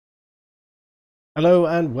Hello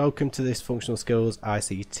and welcome to this Functional Skills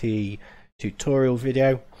ICT tutorial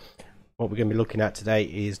video. What we're going to be looking at today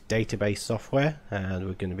is database software, and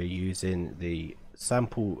we're going to be using the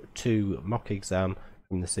sample 2 mock exam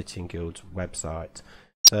from the City and Guilds website.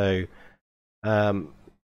 So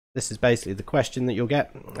this is basically the question that you'll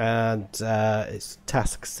get, and it's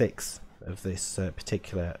task 6 of this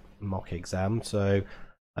particular mock exam. So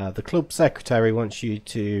the club secretary wants you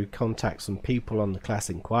to contact some people on the class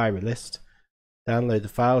inquiry list. Download the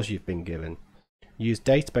files you've been given. Use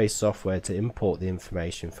database software to import the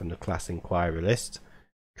information from the class inquiry list.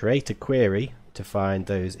 Create a query to find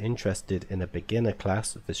those interested in a beginner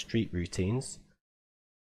class for street routines.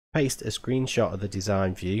 Paste a screenshot of the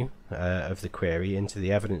design view of the query into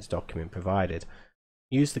the evidence document provided.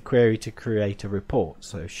 Use the query to create a report,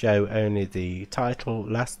 so show only the title,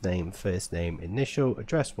 last name, first name, initial,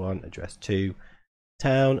 address 1, address 2,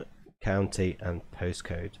 town, county and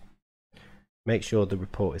postcode. Make sure the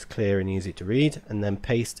report is clear and easy to read, and then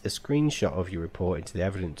paste a screenshot of your report into the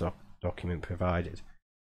evidence document provided.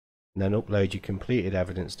 And then upload your completed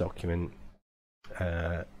evidence document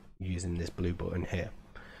using this blue button here.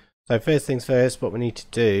 So first things first, what we need to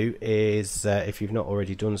do is, if you've not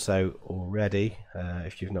already done so already,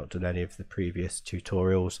 if you've not done any of the previous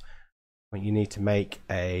tutorials, you need to make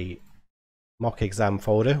a mock exam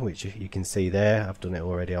folder, which you can see there. I've done it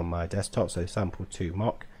already on my desktop, so sample 2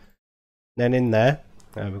 mock. Then in there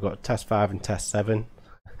we've got task 5 and task 7.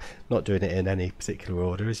 Not doing it in any particular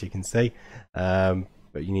order, as you can see, but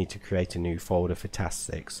you need to create a new folder for task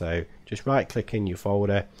 6. So just right click in your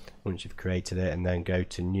folder once you've created it, and then go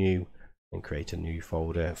to new and create a new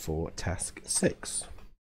folder for task 6.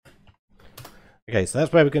 Okay, so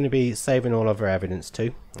that's where we're going to be saving all of our evidence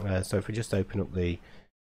to. So if we just open up the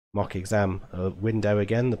mock exam window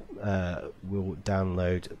again, we'll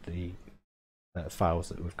download the files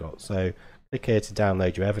that we've got. So click here to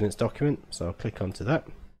download your evidence document, so I'll click onto that,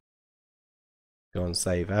 go on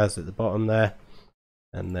save as at the bottom there,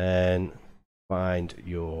 and then find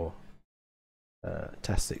your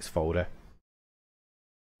task 6 folder,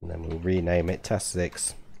 and then we'll rename it task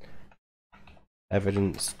 6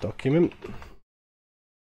 evidence document.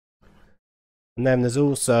 And then there's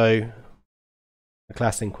also a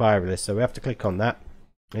class inquiry list, so we have to click on that,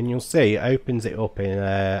 and you'll see it opens it up in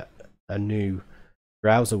a new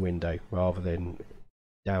browser window rather than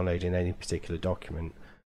downloading any particular document.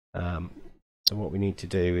 So what we need to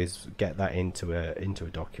do is get that into a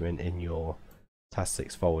document in your task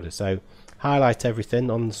 6 folder. So highlight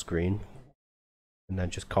everything on the screen and then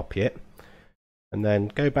just copy it, and then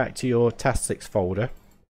go back to your task 6 folder,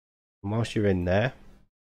 and whilst you're in there,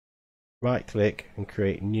 right click and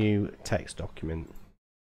create new text document,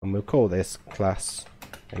 and we'll call this class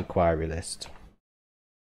inquiry list.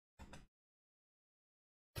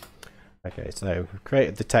 Okay, so we've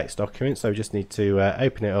created the text document, so we just need to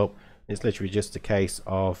open it up. It's literally just a case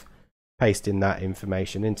of pasting that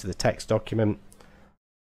information into the text document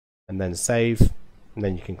and then save, and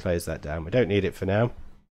then you can close that down. We don't need it for now.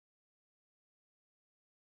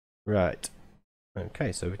 Right,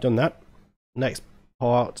 okay, so we've done that. Next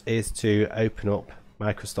part is to open up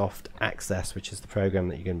Microsoft Access, which is the program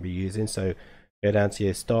that you're going to be using. So go down to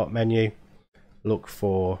your start menu, look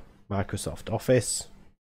for Microsoft Office,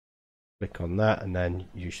 click on that, and then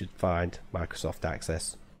you should find Microsoft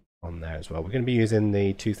Access on there as well. We're going to be using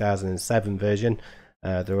the 2007 version.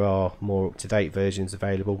 There are more up-to-date versions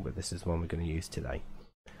available, but this is the one we're going to use today.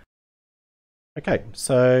 Okay,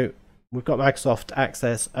 so we've got Microsoft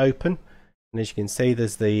Access open, and as you can see,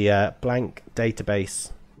 there's the blank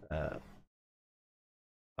database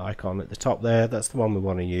icon at the top there. That's the one we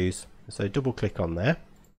want to use. So double click on there,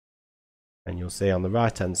 and you'll see on the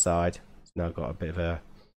right hand side it's now got a bit of a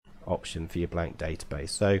option for your blank database.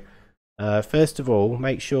 So first of all,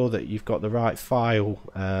 make sure that you've got the right file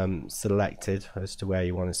selected as to where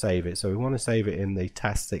you want to save it. So we want to save it in the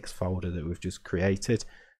task 6 folder that we've just created.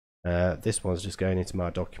 This one's just going into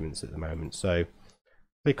my documents at the moment, so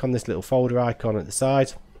click on this little folder icon at the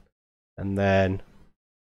side, and then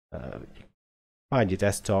find your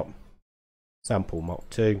desktop, sample mock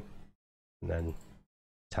 2, and then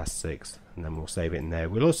task 6, and then we'll save it in there.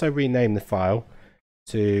 We'll also rename the file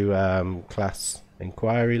to class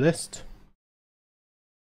inquiry list,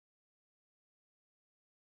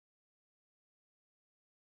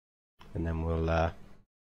 and then we'll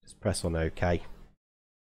just press on OK,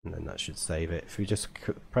 and then that should save it. If we just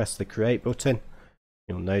press the create button,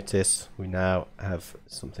 you'll notice we now have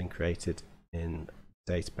something created in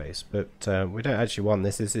the database, but we don't actually want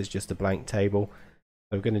this. This is just a blank table,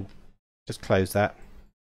 so we're going to just close that,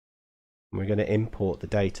 and we're going to import the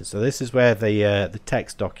data. So this is where the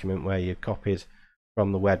text document where you copied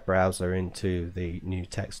from the web browser into the new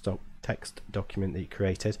text document that you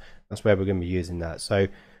created. That's where we're going to be using that. So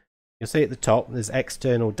you'll see at the top there's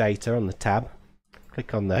external data on the tab.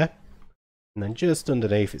 Click on there, and then just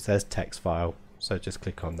underneath it says text file, so just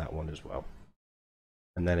click on that one as well.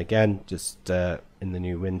 And then again, just in the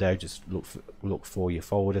new window, just look for your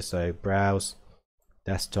folder. So browse,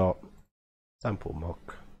 desktop, sample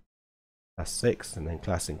mock, class 6, and then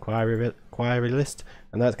class inquiry list,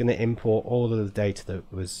 and that's going to import all of the data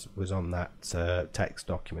that was on that text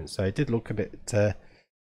document. So it did look a bit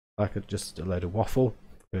like just a load of waffle,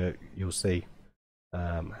 but you'll see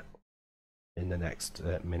in the next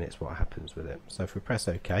minutes what happens with it. So if we press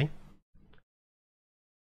OK,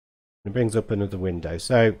 it brings up another window.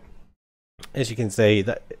 So as you can see,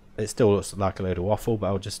 that it still looks like a load of waffle, but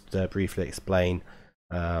I'll just briefly explain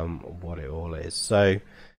what it all is. So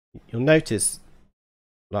you'll notice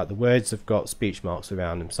like the words have got speech marks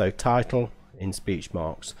around them. So title in speech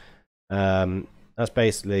marks, that's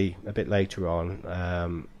basically a bit later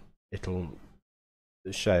on, it'll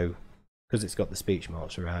show, because it's got the speech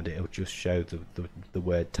marks around it, it'll just show the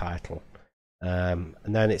word title, and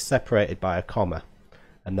then it's separated by a comma,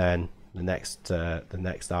 and then the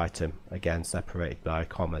next item again separated by a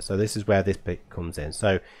comma. So this is where this bit comes in.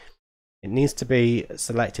 So it needs to be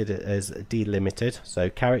selected as delimited, so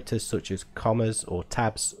characters such as commas or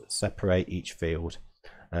tabs separate each field.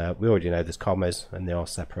 We already know there's commas and they are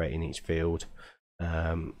separating each field,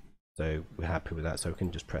 so we're happy with that. So we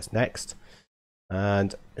can just press next,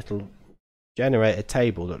 and it'll generate a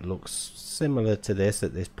table that looks similar to this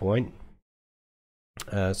at this point.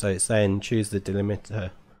 So it's saying choose the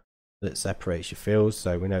delimiter that separates your fields,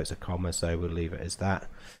 so we know it's a comma, so we'll leave it as that.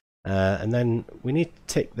 And then we need to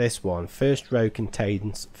tick this one. First row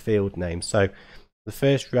contains field name. So the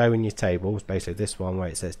first row in your table is basically this one where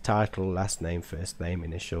it says title, last name, first name,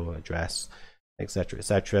 initial, address, etc.,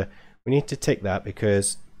 etc. We need to tick that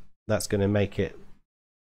because that's going to make it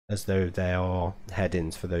as though they are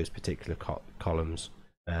headings for those particular columns,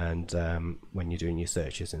 and when you're doing your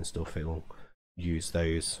searches and stuff, it will use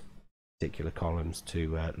those particular columns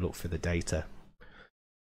to look for the data.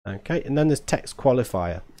 Okay, and then there's text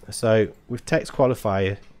qualifier. So with text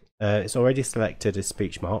qualifier, it's already selected as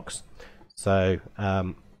speech marks, so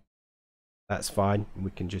that's fine.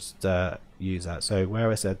 We can just use that. So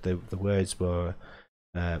where I said the words were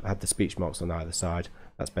had the speech marks on either side,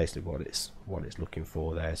 that's basically what it's looking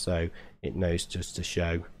for there. So it knows just to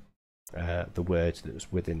show the word that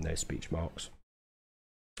was within those speech marks.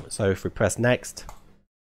 So if we press next,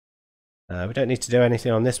 we don't need to do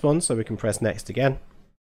anything on this one, so we can press next again,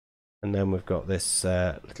 and then we've got this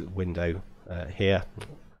little window here,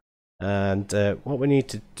 and what we need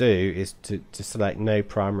to do is to select no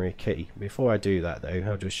primary key. Before I do that though,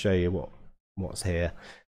 I'll just show you what's here.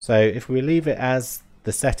 So if we leave it as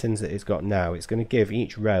the settings that it's got now, it's going to give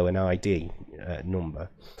each row an ID number,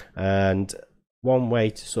 and one way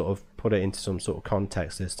to sort of put it into some sort of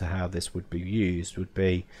context as to how this would be used would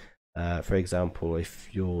be, for example, if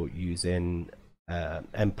you're using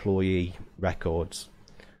employee records,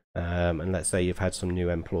 and let's say you've had some new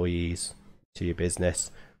employees to your business,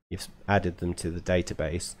 you've added them to the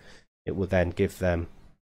database, it will then give them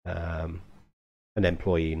an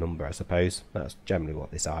employee number, I suppose. That's generally what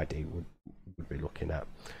this ID would be looking at,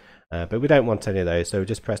 but we don't want any of those, so we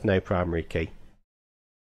just press no primary key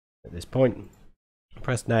at this point,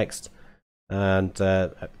 press next, and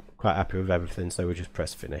quite happy with everything, so we just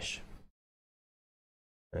press finish.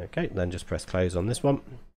 Okay, then just press close on this one.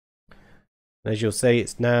 As you'll see,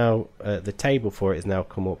 it's now the table for it is now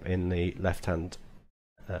come up in the left hand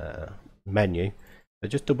menu, so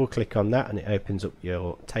just double click on that and it opens up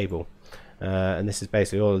your table, and this is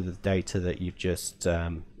basically all of the data that you've just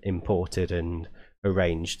imported and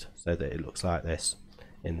arranged so that it looks like this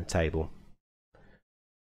in the table.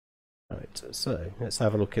 Right, so let's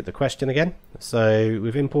have a look at the question again. So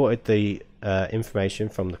we've imported the information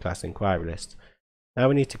from the class inquiry list. Now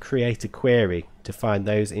we need to create a query to find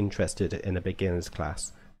those interested in a beginner's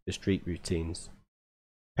class for street routines.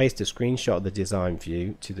 Paste a screenshot of the design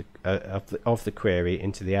view to the of the query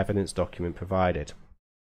into the evidence document provided.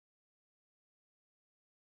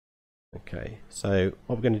 Okay, so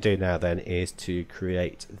what we're going to do now then is to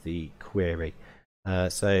create the query.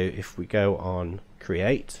 So if we go on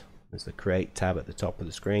create, there's the create tab at the top of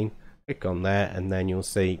the screen, click on there, and then you'll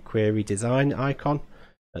see query design icon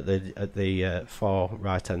at the far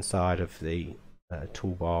right hand side of the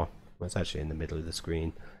toolbar. Well, it's actually in the middle of the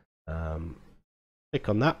screen. Click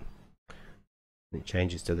on that and it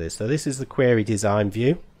changes to this. So this is the query design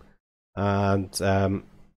view, and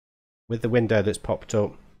with the window that's popped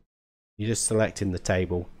up, you're just selecting the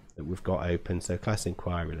table that we've got open, so class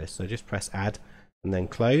inquiry list. So just press add and then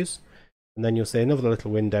close, and then you'll see another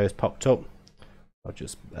little window has popped up. I'll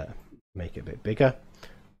just make it a bit bigger,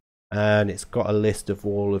 and it's got a list of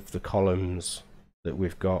all of the columns that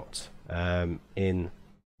we've got in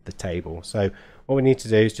the table. So what we need to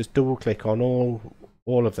do is just double click on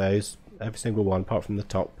all of those, every single one apart from the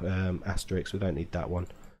top asterisk. We don't need that one.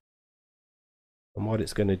 And what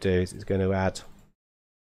it's going to do is it's going to add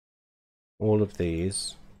all of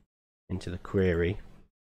these into the query,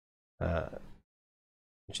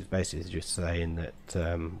 which is basically just saying that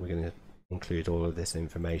we're going to include all of this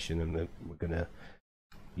information, and we're going to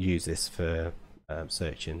use this for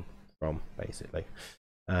searching from, basically.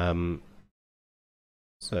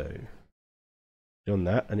 So done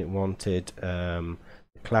that, and it wanted the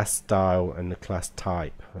class style and the class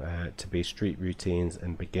type to be street routines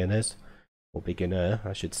and beginners, or beginner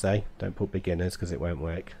I should say. Don't put beginners because it won't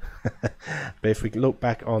work. But if we look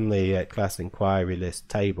back on the class inquiry list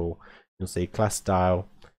table, you'll see class style,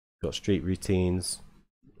 got street routines.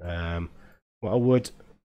 What I would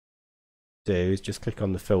do is just click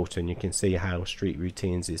on the filter, and you can see how street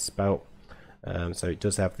routines is spelt. So it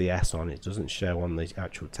does have the S on it. It doesn't show on the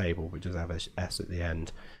actual table, but it does have a S at the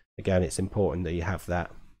end. Again, it's important that you have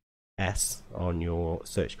that S on your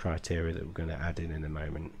search criteria that we're going to add in a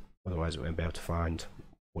moment. Otherwise, we won't be able to find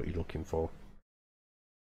what you're looking for.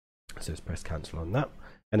 So just press cancel on that.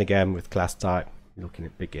 And again, with class type, you're looking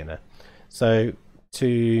at beginner. So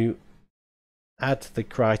to add the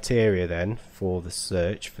criteria then for the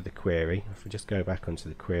search for the query, if we just go back onto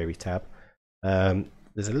the query tab,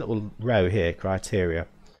 there's a little row here, criteria.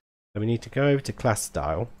 So we need to go over to class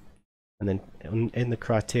style, and then in the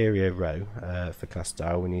criteria row for class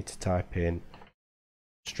style, we need to type in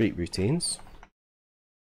street routines.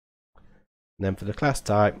 And then for the class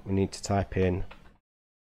type, we need to type in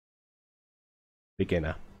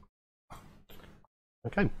beginner.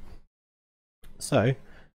 Okay, so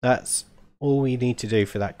that's all we need to do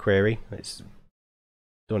for that query. It's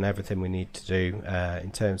done everything we need to do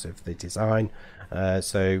in terms of the design.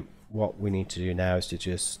 So what we need to do now is to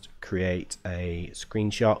just create a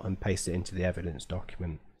screenshot and paste it into the evidence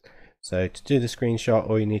document. So to do the screenshot,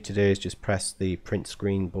 all you need to do is just press the print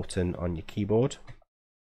screen button on your keyboard.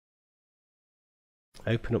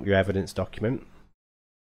 Open up your evidence document.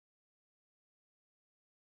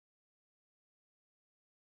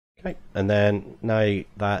 Okay, and then now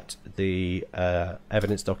that the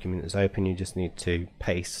evidence document is open, you just need to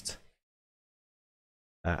paste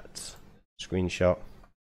that screenshot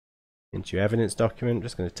into your evidence document. I'm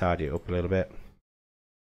just going to tidy it up a little bit.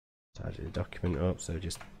 Tidy the document up, so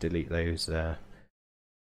just delete those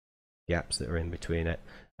gaps that are in between it.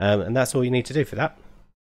 And that's all you need to do for that.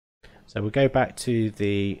 So we'll go back to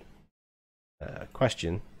the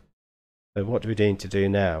question. So what do we need to do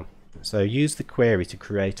now? So use the query to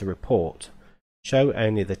create a report. Show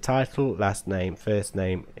only the title, last name, first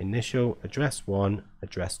name, initial, address 1,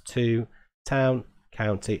 address 2, town,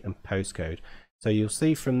 county and postcode. So you'll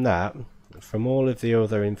see from that, from all of the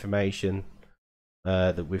other information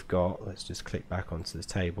that we've got, let's just click back onto the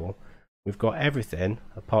table, we've got everything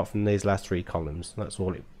apart from these last 3 columns. That's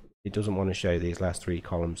all. It doesn't want to show these last 3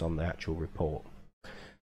 columns on the actual report.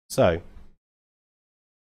 So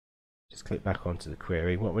just click back onto the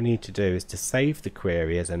query. What we need to do is to save the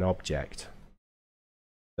query as an object.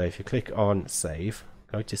 So if you click on save,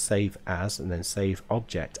 go to save as, and then save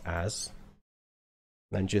object as,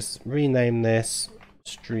 then just rename this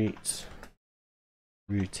street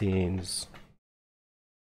routines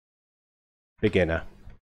beginner.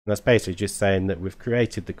 And that's basically just saying that we've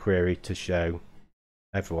created the query to show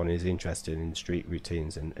everyone is interested in street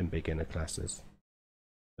routines and beginner classes.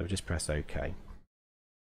 So just press OK.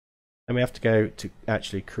 And we have to go to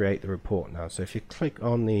actually create the report now. So if you click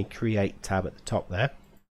on the create tab at the top there,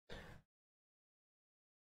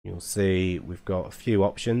 you'll see we've got a few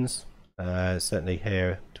options. Certainly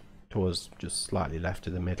here towards just slightly left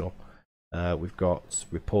of the middle, we've got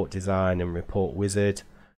report design and report wizard.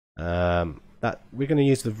 That we're going to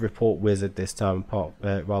use the report wizard this time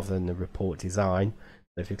rather than the report design.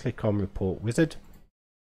 So if you click on report wizard,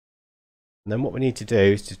 and then what we need to do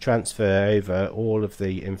is to transfer over all of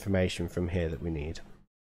the information from here that we need.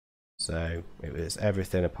 So it was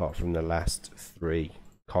everything apart from the last 3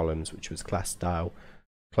 columns, which was class style,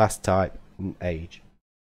 class type and age.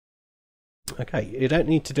 Okay, you don't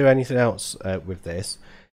need to do anything else with this.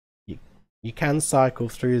 You can cycle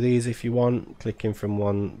through these if you want, clicking from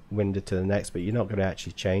one window to the next, but you're not going to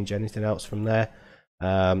actually change anything else from there.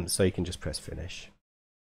 So you can just press finish.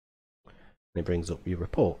 And it brings up your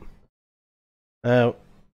report. Now,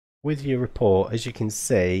 with your report, as you can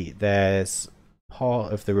see, there's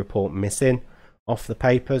part of the report missing off the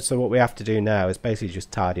paper. So what we have to do now is basically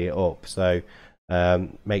just tidy it up. So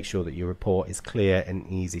make sure that your report is clear and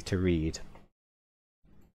easy to read.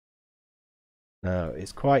 Now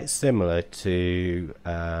it's quite similar to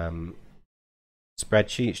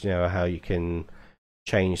spreadsheets, you know, how you can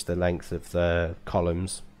change the length of the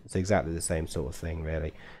columns. It's exactly the same sort of thing,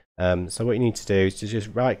 really. So what you need to do is to just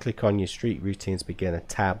right click on your Street Routines Beginner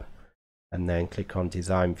tab and then click on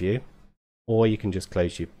Design View, or you can just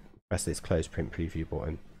press this Close Print Preview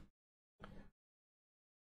button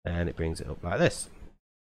and it brings it up like this.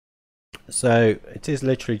 So it is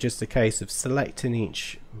literally just a case of selecting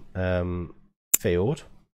each field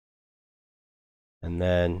and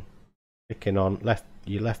then clicking on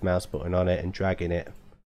your left mouse button on it and dragging it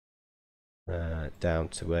down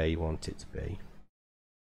to where you want it to be.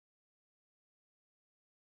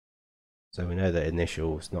 So we know that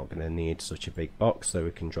initial is not going to need such a big box, so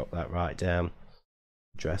we can drop that right down.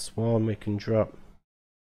 Address 1 we can drop,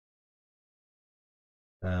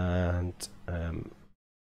 and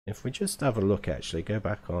if we just have a look, actually go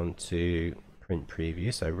back on to Print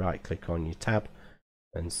Preview, so right click on your tab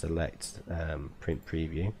and select Print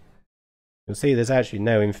Preview. You'll see there's actually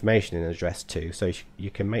no information in address 2, so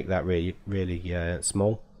you can make that really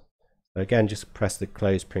small. So again, just press the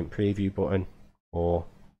Close Print Preview button, or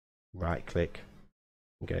right click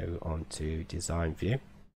and go on to Design View.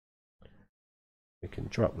 We can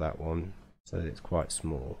drop that one so that it's quite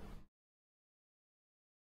small.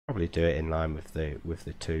 Probably do it in line with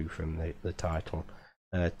the 2 from the title.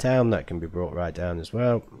 Town, that can be brought right down as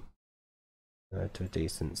well to a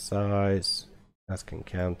decent size, as can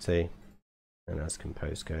county, and as can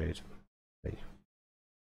postcode,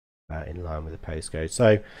 in line with the postcode.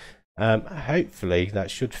 So hopefully that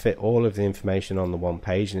should fit all of the information on the one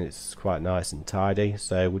page, and it's quite nice and tidy.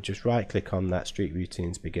 So we'll just right click on that Street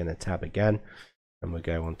Routines Beginner tab again, and we'll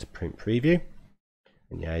go on to Print Preview.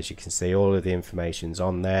 And yeah, as you can see, all of the information's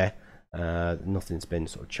on there. Nothing's been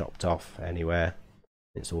sort of chopped off anywhere.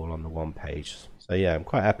 It's all on the one page. So yeah, I'm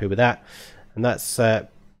quite happy with that. And that's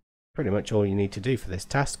pretty much all you need to do for this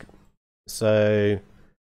task. So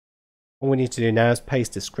all we need to do now is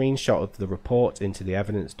paste a screenshot of the report into the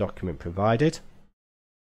evidence document provided.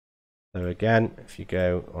 So again, if you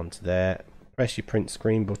go onto there, press your print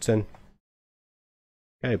screen button,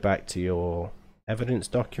 go back to your evidence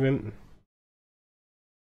document,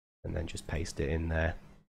 and then just paste it in there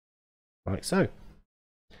like so.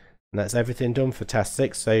 And that's everything done for task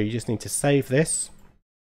 6. So you just need to save this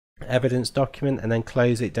evidence document and then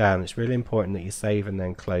close it down. It's really important that you save and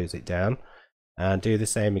then close it down, and do the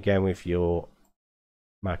same again with your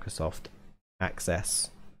Microsoft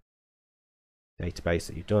Access database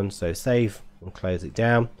that you've done. So save and close it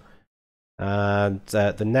down, and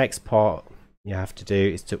the next part you have to do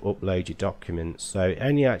is to upload your documents. So it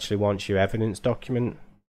only actually wants your evidence document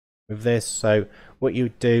with this. So what you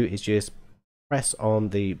do is just press on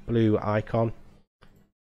the blue icon,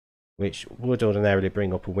 which would ordinarily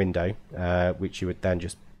bring up a window, which you would then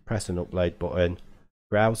just press an upload button,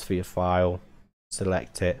 browse for your file,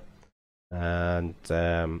 select it, and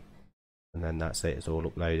then that's it, it's all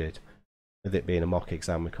uploaded. With it being a mock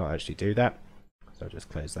exam, we can't actually do that, so I'll just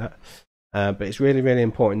close that. But it's really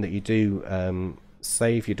important that you do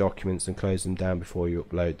save your documents and close them down before you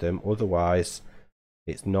upload them, otherwise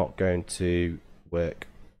it's not going to work.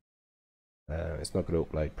 It's not going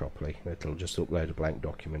to upload properly. It'll just upload a blank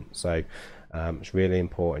document. So it's really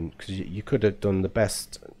important, because you could have done the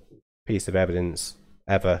best piece of evidence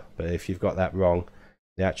ever, but if you've got that wrong,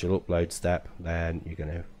 the actual upload step, then you're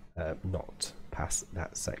going to not pass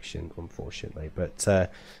that section, unfortunately. But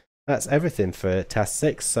that's everything for task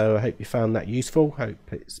 6. So I hope you found that useful.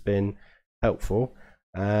 Hope it's been helpful,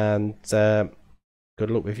 and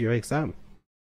good luck with your exam.